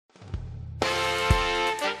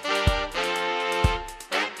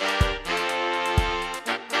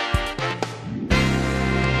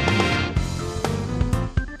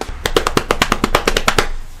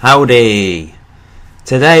Howdy!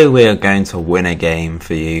 Today we are going to win a game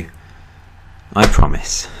for you. I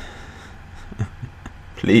promise.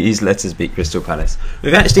 Please let us beat Crystal Palace.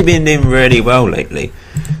 We've actually been doing really well lately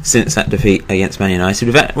since that defeat against Man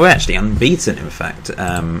United. We're actually unbeaten, in fact.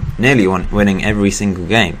 Nearly winning every single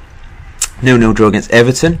game. 0-0 draw against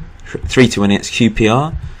Everton, 3-2 win against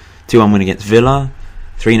QPR, 2-1 win against Villa,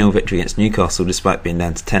 3-0 victory against Newcastle despite being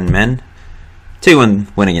down to 10 men,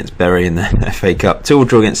 2-1 win against Bury in the FA Cup, 2-2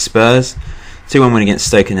 draw against Spurs, 2-1 win against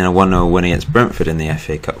Stoke, and then a 1-0 win against Brentford in the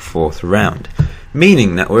FA Cup fourth round.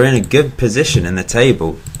 Meaning that we're in a good position in the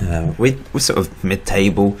table. We're sort of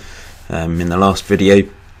mid-table in the last video,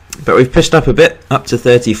 but we've pushed up a bit, up to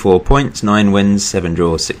 34 points, 9 wins, 7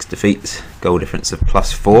 draws, 6 defeats, goal difference of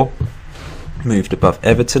 +4. Moved above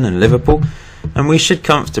Everton and Liverpool, and we should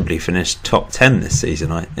comfortably finish top 10 this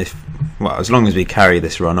season, as long as we carry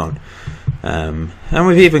this run on. And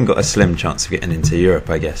we've even got a slim chance of getting into Europe,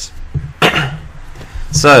 I guess.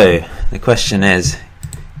 So the question is,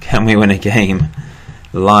 can we win a game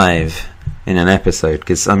live in an episode?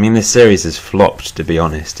 Because I mean, this series has flopped, to be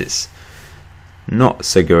honest. It's not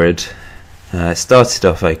so good. It started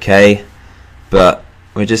off okay, but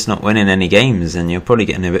we're just not winning any games, and you're probably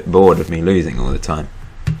getting a bit bored of me losing all the time.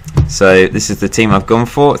 So this is the team I've gone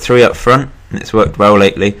for. 3 up front, and it's worked well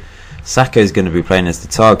lately. Saka's going to be playing as the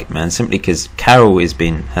target man, simply because Carroll has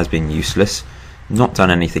been useless, not done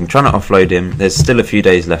anything. Trying to offload him. There's still a few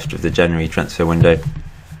days left of the January transfer window.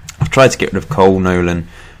 I've tried to get rid of Cole, Nolan,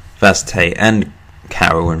 Vazte and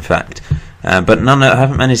Carroll, in fact, but I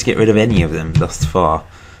haven't managed to get rid of any of them thus far,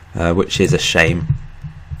 which is a shame.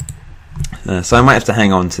 So I might have to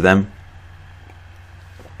hang on to them.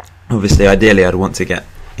 Obviously, ideally I'd want to get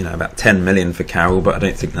about 10 million for Carroll, but I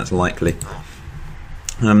don't think that's likely.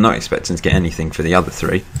 And I'm not expecting to get anything for the other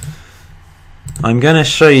 3. I'm going to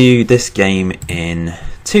show you this game in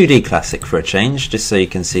 2D Classic for a change, just so you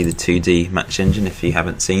can see the 2D match engine if you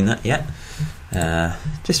haven't seen that yet.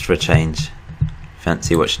 Just for a change.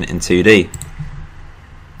 Fancy watching it in 2D.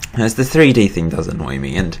 As the 3D thing does annoy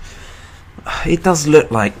me, and it does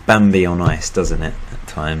look like Bambi on ice, doesn't it, at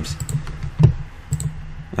times?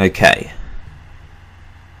 Okay.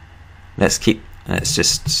 Let's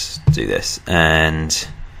just do this and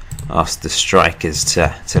ask the strikers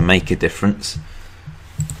to make a difference.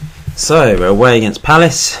 So we're away against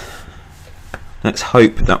Palace. Let's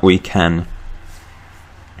hope that we can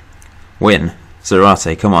win.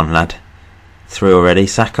 Zarate, come on lad. 3 already.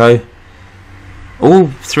 Sacco. All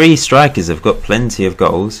 3 strikers have got plenty of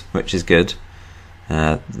goals, which is good.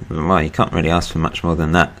 Well, you can't really ask for much more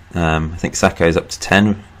than that. I think Sacco's up to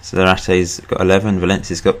 10. Zarate's got 11.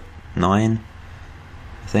 Valencia's got 9,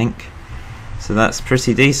 I think. So that's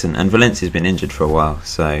pretty decent. And Valencia's been injured for a while,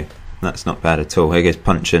 so that's not bad at all. Here goes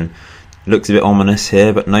Punchin. Looks a bit ominous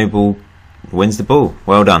here, but Noble wins the ball.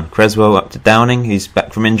 Well done. Creswell up to Downing, who's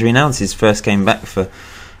back from injury now. This is his first game back for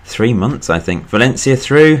 3 months, I think. Valencia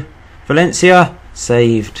through. Valencia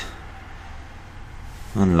saved.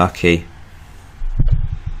 Unlucky.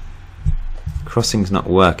 Crossing's not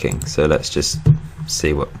working, so let's just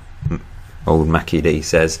see what old Mackie D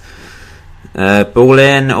says. Ball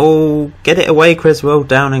in. Oh, get it away, Creswell.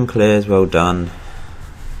 Down and clears. Well done.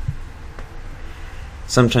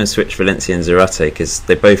 Sometimes switch Valencia and Zarate because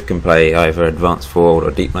they both can play either advanced forward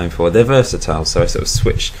or deep line forward. They're versatile, so I sort of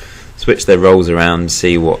switch their roles around,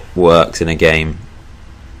 see what works in a game.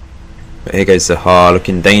 But here goes Zaha,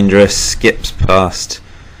 looking dangerous. Skips past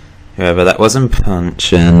whoever that was and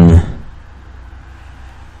punching.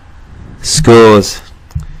 Scores.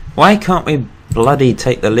 Why can't we bloody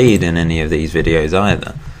take the lead in any of these videos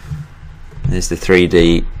either? There's the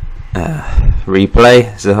 3D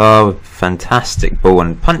replay. Zaha, fantastic ball,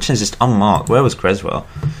 and Punchin's just unmarked. Where was Creswell?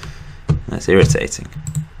 That's irritating.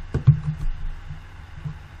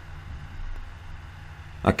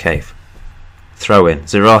 Okay, throw in.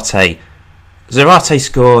 Zarate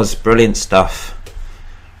scores. Brilliant stuff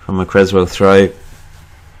from a Creswell throw.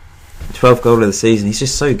 12th goal of the season. He's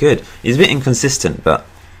just so good. He's a bit inconsistent, but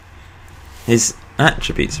his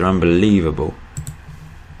attributes are unbelievable.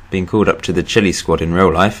 Being called up to the Chile squad in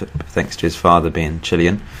real life, thanks to his father being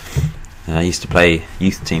Chilean. He used to play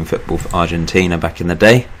youth team football for Argentina back in the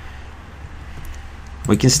day.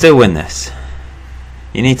 We can still win this.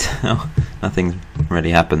 You need to... Oh, nothing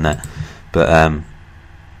really happened there. But,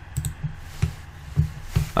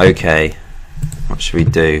 okay. What should we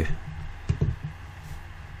do?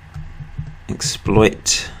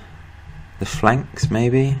 Exploit the flanks,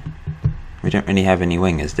 maybe? We don't really have any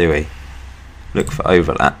wingers, do we? Look for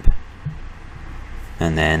overlap.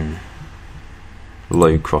 And then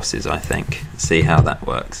low crosses, I think. See how that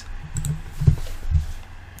works.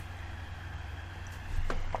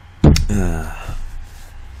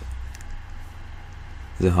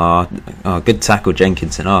 Oh, good tackle,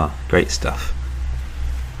 Jenkinson. Oh, great stuff.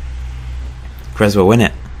 Creswell win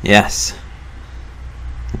it. Yes.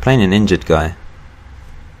 They're playing an injured guy.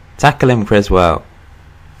 Tackle him, Creswell.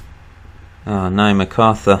 Oh no,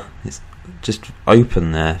 MacArthur. It's just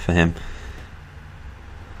open there for him.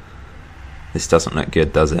 This doesn't look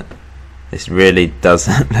good, does it? This really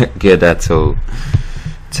doesn't look good at all.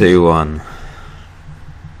 2-1.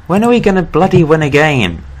 When are we going to bloody win a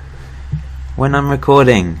game? When I'm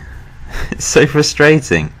recording. It's so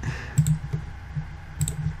frustrating.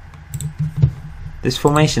 This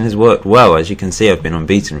formation has worked well. As you can see, I've been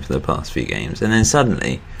unbeaten for the past few games. And then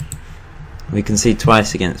suddenly, we concede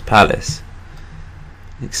twice against Palace.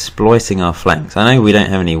 Exploiting our flanks. I know we don't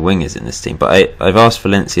have any wingers in this team, but I've asked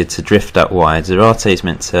Valencia to drift out wide. Zarate's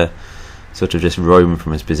meant to sort of just roam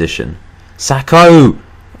from his position. Sacco!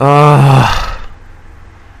 I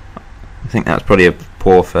think that's probably a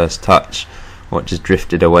poor first touch. What just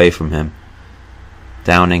drifted away from him.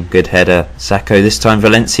 Downing, good header. Sacco, this time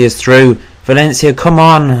Valencia's through. Valencia, come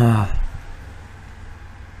on!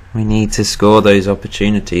 We need to score those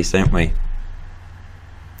opportunities, don't we?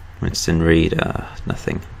 Winston Reid,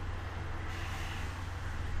 nothing.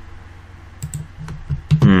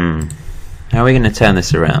 How are we going to turn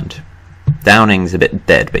this around? Downing's a bit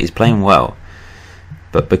dead, but he's playing well.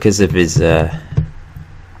 But because of his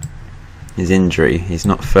injury, he's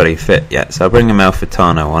not fully fit yet. So I'll bring him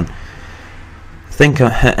Alfitano on. I think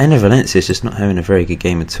Enner Valencia's just not having a very good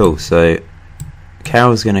game at all. So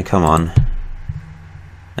Carroll's going to come on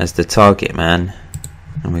as the target man,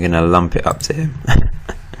 and we're going to lump it up to him.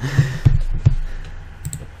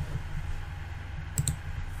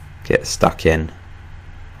 Get stuck in.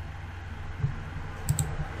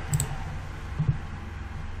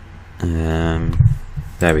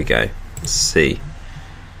 There we go. Let's see.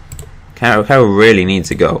 Carroll really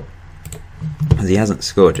needs a goal, because he hasn't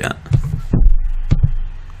scored yet.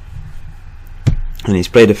 And he's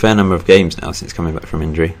played a fair number of games now since coming back from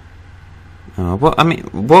injury.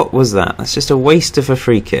 What was that? That's just a waste of a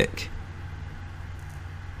free kick.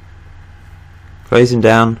 Close him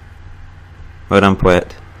down. Well done,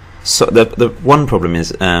 Poet. So the one problem is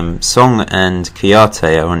Song and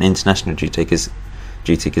Kouyaté are on international duty because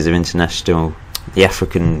of international, the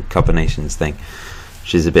African Cup of Nations thing,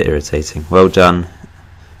 which is a bit irritating. Well done.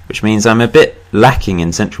 Which means I'm a bit lacking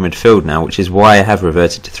in central midfield now, which is why I have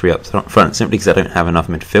reverted to 3 up front, simply because I don't have enough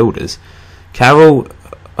midfielders. Carroll,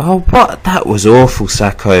 oh what? That was awful,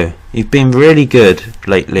 Sacco. You've been really good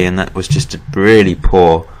lately, and that was just a really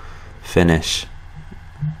poor finish.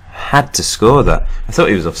 Had to score that. I thought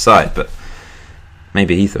he was offside, but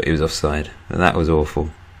maybe he thought he was offside. But that was awful.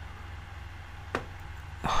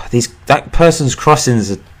 Oh, that person's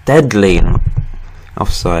crossings are deadly and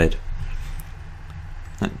offside.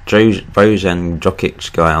 That Bojan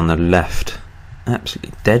Djokic guy on the left,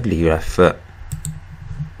 absolutely deadly left foot.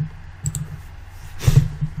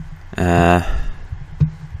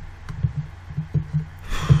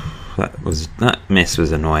 That miss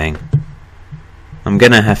was annoying. I'm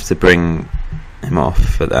gonna have to bring him off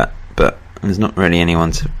for that, but there's not really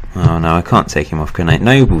anyone to. Oh no, I can't take him off, can I?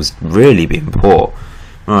 Noble's really been poor.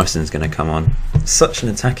 Morrison's gonna come on. It's such an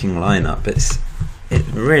attacking lineup. It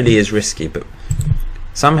really is risky, but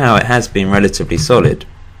somehow it has been relatively solid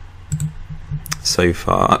so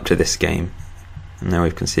far up to this game. And now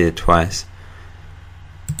we've conceded twice.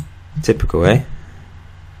 Typical, eh?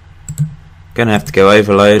 Gonna have to go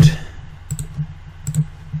overload.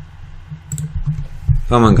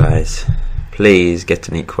 Come on, guys. Please get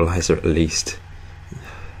an equaliser at least.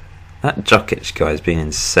 That Djokic guy's been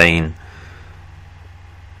insane.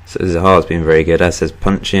 So Zaha's been very good, as has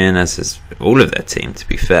Punchin, as has all of their team, to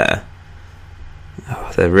be fair.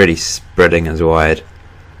 Oh, they're really spreading us wide.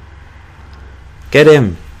 Get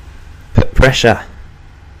him! Put pressure.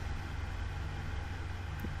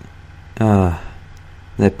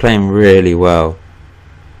 They're playing really well.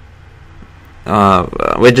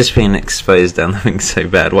 We're just being exposed down the wing so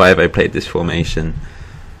bad. Why have I played this formation?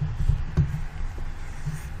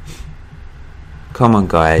 Come on,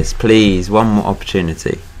 guys, please, one more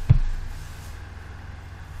opportunity.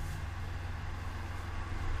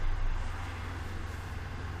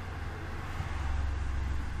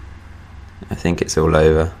 I think it's all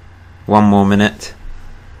over. One more minute.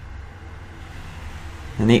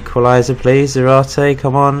 An equaliser, please, Zarate,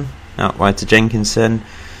 come on. Out wide to Jenkinson.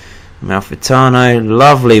 Malfitano,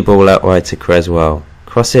 lovely ball out wide to Creswell.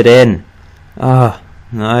 Cross it in. No.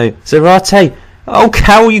 Zarate! Oh,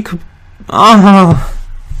 Carroll, you could. Oh,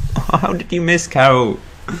 how did you miss, Carroll?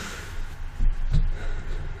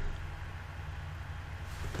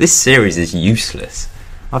 This series is useless.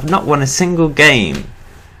 I've not won a single game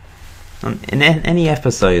in any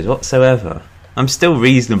episodes whatsoever. I'm still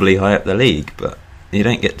reasonably high up the league, but you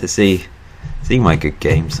don't get to see my good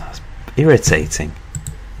games. That's irritating.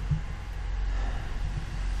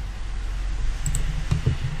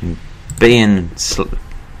 Being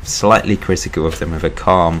slightly critical of them with a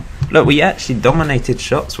calm look. We actually dominated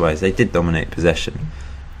shots wise. They did dominate possession.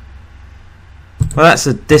 Well, that's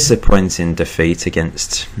a disappointing defeat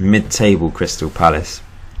against mid-table Crystal Palace,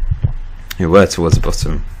 who were towards the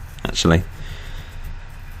bottom actually.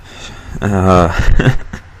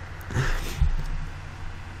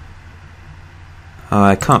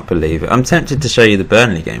 I can't believe it. I'm tempted to show you the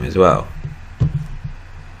Burnley game as well.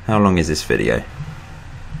 How long is this video?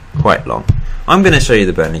 Quite long. I'm going to show you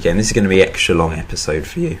the Burnley game. This is going to be an extra long episode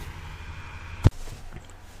for you.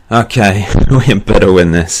 Okay, we better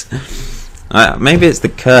win this. Maybe it's the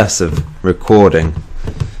curse of recording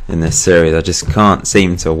in this series. I just can't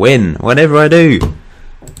seem to win whatever I do.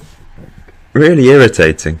 Really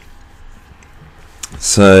irritating.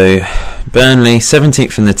 So, Burnley,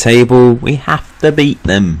 17th in the table. We have to beat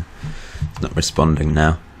them. It's not responding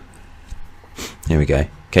now. Here we go.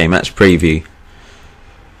 Okay, match preview.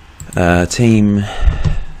 Team.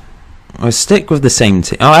 I'll stick with the same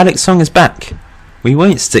team. Oh, Alex Song is back. We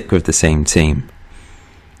won't stick with the same team.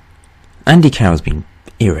 Andy Carroll's been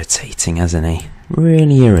irritating, hasn't he?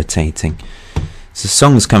 Really irritating. So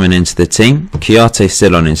Song's coming into the team. Kiate's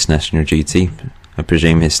still on international duty. I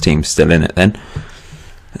presume his team's still in it then.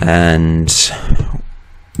 And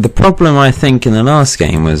the problem, I think, in the last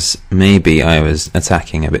game was maybe I was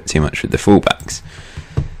attacking a bit too much with the fullbacks.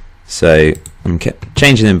 So I'm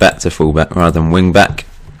changing them back to fullback rather than wing back.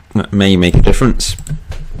 That may make a difference.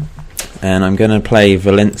 And I'm going to play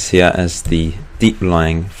Valencia as the deep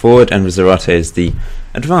lying forward and Zarate as the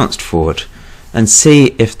advanced forward, and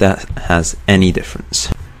see if that has any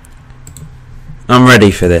difference. I'm ready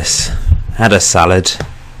for this. Had a salad.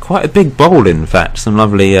 Quite a big bowl, in fact. Some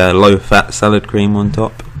lovely low-fat salad cream on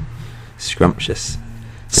top. Scrumptious.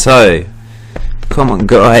 So, come on,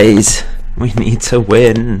 guys. We need to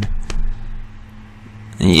win.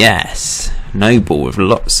 Yes. Noble with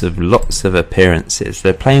lots of appearances.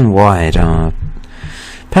 They're playing wide.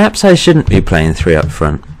 Perhaps I shouldn't be playing 3 up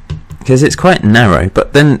front, because it's quite narrow.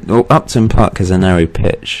 But then Upton Park has a narrow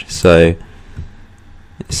pitch, so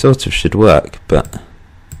it sort of should work. But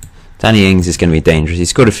Danny Ings is going to be dangerous. He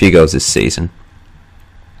scored a few goals this season.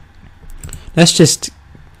 Let's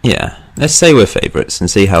say we're favourites and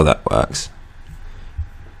see how that works.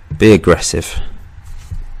 Be aggressive.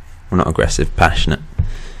 Well, not aggressive, passionate.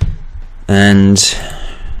 And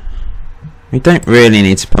we don't really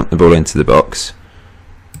need to pump the ball into the box.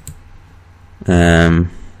 We're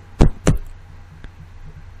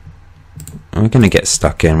going to get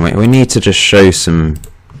stuck in. We need to just show some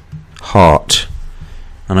heart.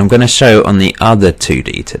 And I'm going to show on the other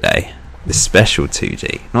 2D today. The special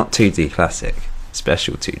 2D. Not 2D classic.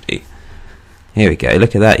 Special 2D. Here we go.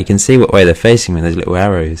 Look at that. You can see what way they're facing with those little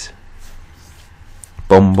arrows.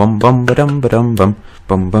 Bum bum bum ba dum ba dum bum.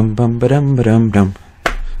 Bum bum bum ba dum ba dum dum.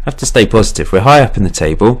 Have to stay positive. We're high up in the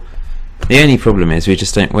table. The only problem is we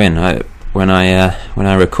just don't win when I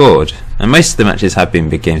record. And most of the matches have been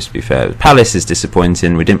big games, to be fair. Palace is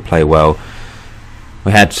disappointing. We didn't play well.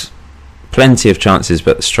 We had plenty of chances,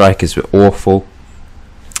 but the strikers were awful,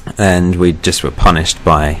 and we just were punished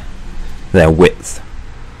by their width.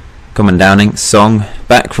 Common Downing, Song,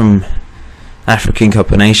 back from African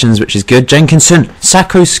Cup of Nations, which is good. Jenkinson,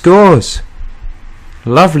 Sakho scores.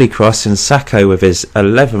 Lovely cross, and Sakho with his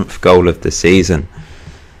 11th goal of the season.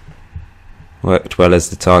 Worked well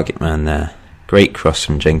as the target man there. Great cross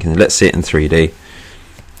from Jenkinson. Let's see it in 3D.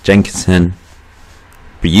 Jenkinson,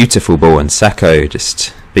 beautiful ball, and Sakho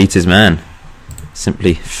just beat his man.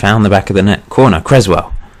 Simply found the back of the net. Corner,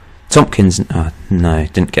 Creswell. Tompkins, oh no,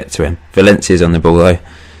 didn't get to him. Valencia's on the ball though.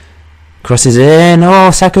 Crosses in.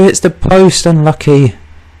 Oh, Sakho hits the post. Unlucky.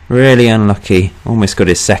 Really unlucky. Almost got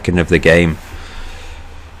his second of the game.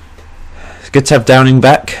 It's good to have Downing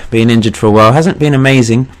back. Been injured for a while. Hasn't been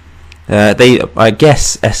amazing. I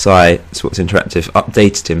guess SI Sports Interactive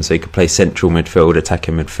updated him so he could play central midfield,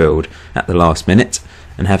 attacking midfield at the last minute,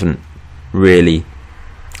 and haven't really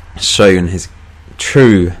shown his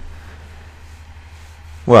true,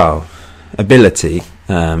 ability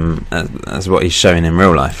as what he's showing in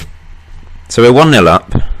real life. So we're 1-0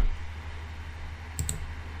 up.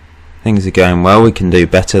 Things are going well. We can do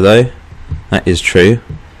better though. That is true.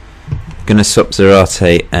 Going to swap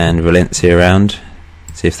Zarate and Valencia around.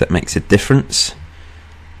 See if that makes a difference.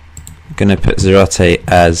 I'm going to put Zarate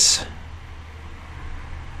as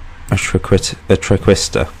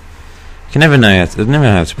Trequista. I never know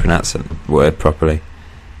how to pronounce that word properly.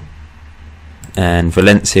 And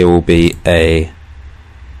Valencia will be a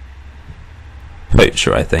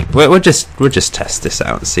poacher, I think. We'll just test this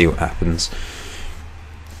out and see what happens.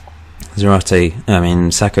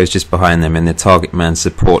 Sakho's just behind them in the target man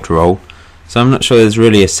support role, so I'm not sure there's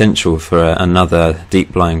really essential for another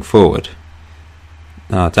deep lying forward.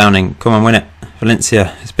 Downing, come on, win it.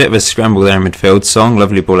 Valencia, it's a bit of a scramble there in midfield. Song,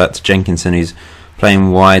 lovely ball out to Jenkinson, who's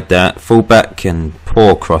playing wide there. Fullback, and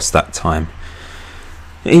poor cross that time.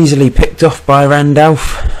 Easily picked off by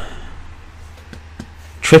Randolph.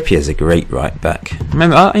 Trippier's a great right back.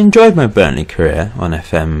 Remember, I enjoyed my Burnley career on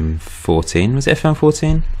FM14. Was it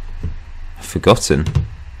FM14? I've forgotten.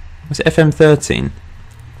 Was it FM13?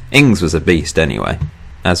 Ings was a beast anyway,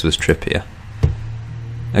 as was Trippier.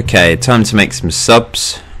 Okay, time to make some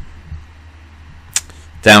subs.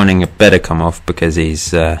 Downing had better come off because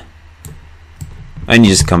he's only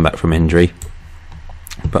just come back from injury.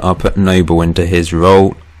 But I'll put Noble into his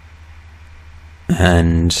role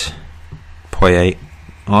and Poyet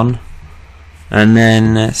on. And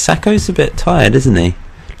then Sakho's a bit tired, isn't he?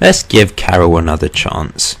 Let's give Carroll another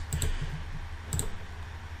chance.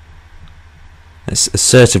 Let's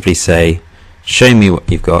assertively say, show me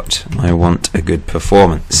what you've got. I want a good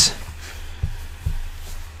performance.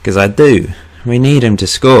 Because I do. We need him to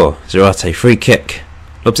score. Zarate, free kick.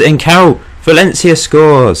 Lobs it in. Carroll. Valencia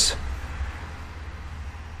scores.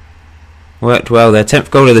 Worked well. Their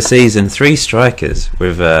 10th goal of the season. 3 strikers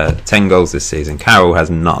with 10 goals this season. Carroll has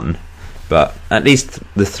none. But at least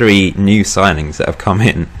the 3 new signings that have come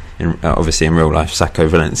in obviously in real life, Sakho,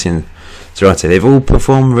 Valencia and Zarate, they've all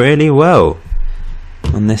performed really well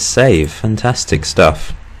on this save. Fantastic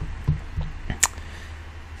stuff.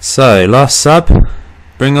 So, last sub.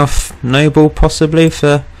 Bring off Noble possibly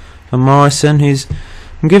for Morrison,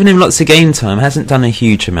 I'm giving him lots of game time. Hasn't done a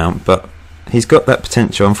huge amount, but he's got that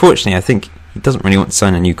potential. Unfortunately, I think he doesn't really want to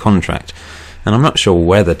sign a new contract, and I'm not sure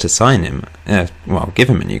whether to sign him. Give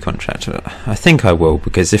him a new contract. I think I will,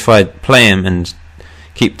 because if I play him and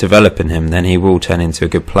keep developing him, then he will turn into a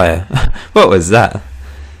good player. What was that?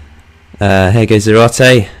 Here goes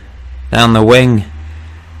Zarate down the wing.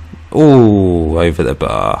 Ooh, over the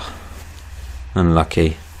bar.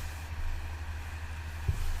 Unlucky.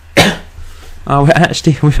 Oh,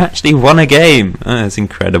 we've actually won a game. Oh, that's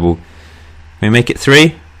incredible. We make it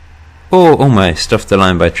 3? Oh, almost off the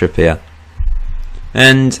line by Trippier.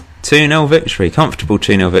 And 2-0 victory. Comfortable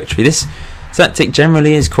 2-0 victory. This tactic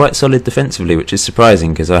generally is quite solid defensively, which is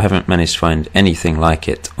surprising because I haven't managed to find anything like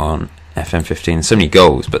it on FM15. So many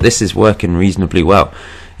goals, but this is working reasonably well.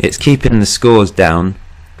 It's keeping the scores down,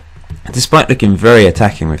 despite looking very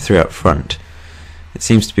attacking with 3 up front. It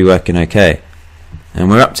seems to be working okay. And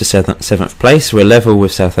we're up to 7th place. We're level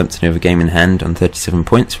with Southampton over game in hand on 37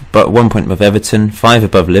 points, but 1 point above Everton, 5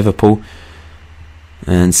 above Liverpool,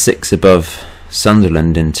 and 6 above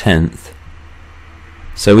Sunderland in 10th.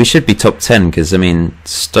 So we should be top 10 because,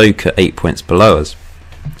 Stoke are 8 points below us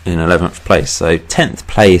in 11th place. So 10th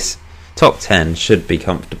place, top 10 should be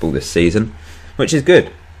comfortable this season, which is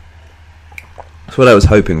good. That's what I was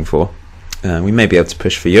hoping for. We may be able to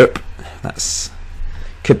push for Europe.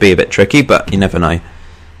 Could be a bit tricky, but you never know.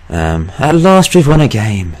 At last we've won a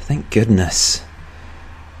game. Thank goodness.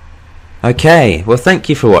 Okay, well, thank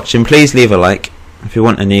you for watching. Please leave a like if you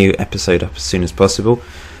want a new episode up as soon as possible.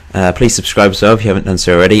 Please subscribe as well if you haven't done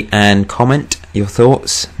so already, and comment your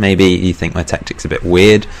thoughts. Maybe you think my tactic's a bit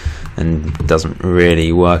weird and doesn't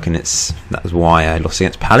really work, and that was why I lost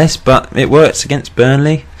against Palace, but it works against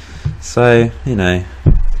Burnley. So,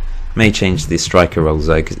 may change the striker roles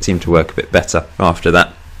though, because it seemed to work a bit better after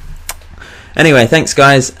that. Anyway, thanks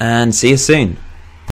guys, and see you soon.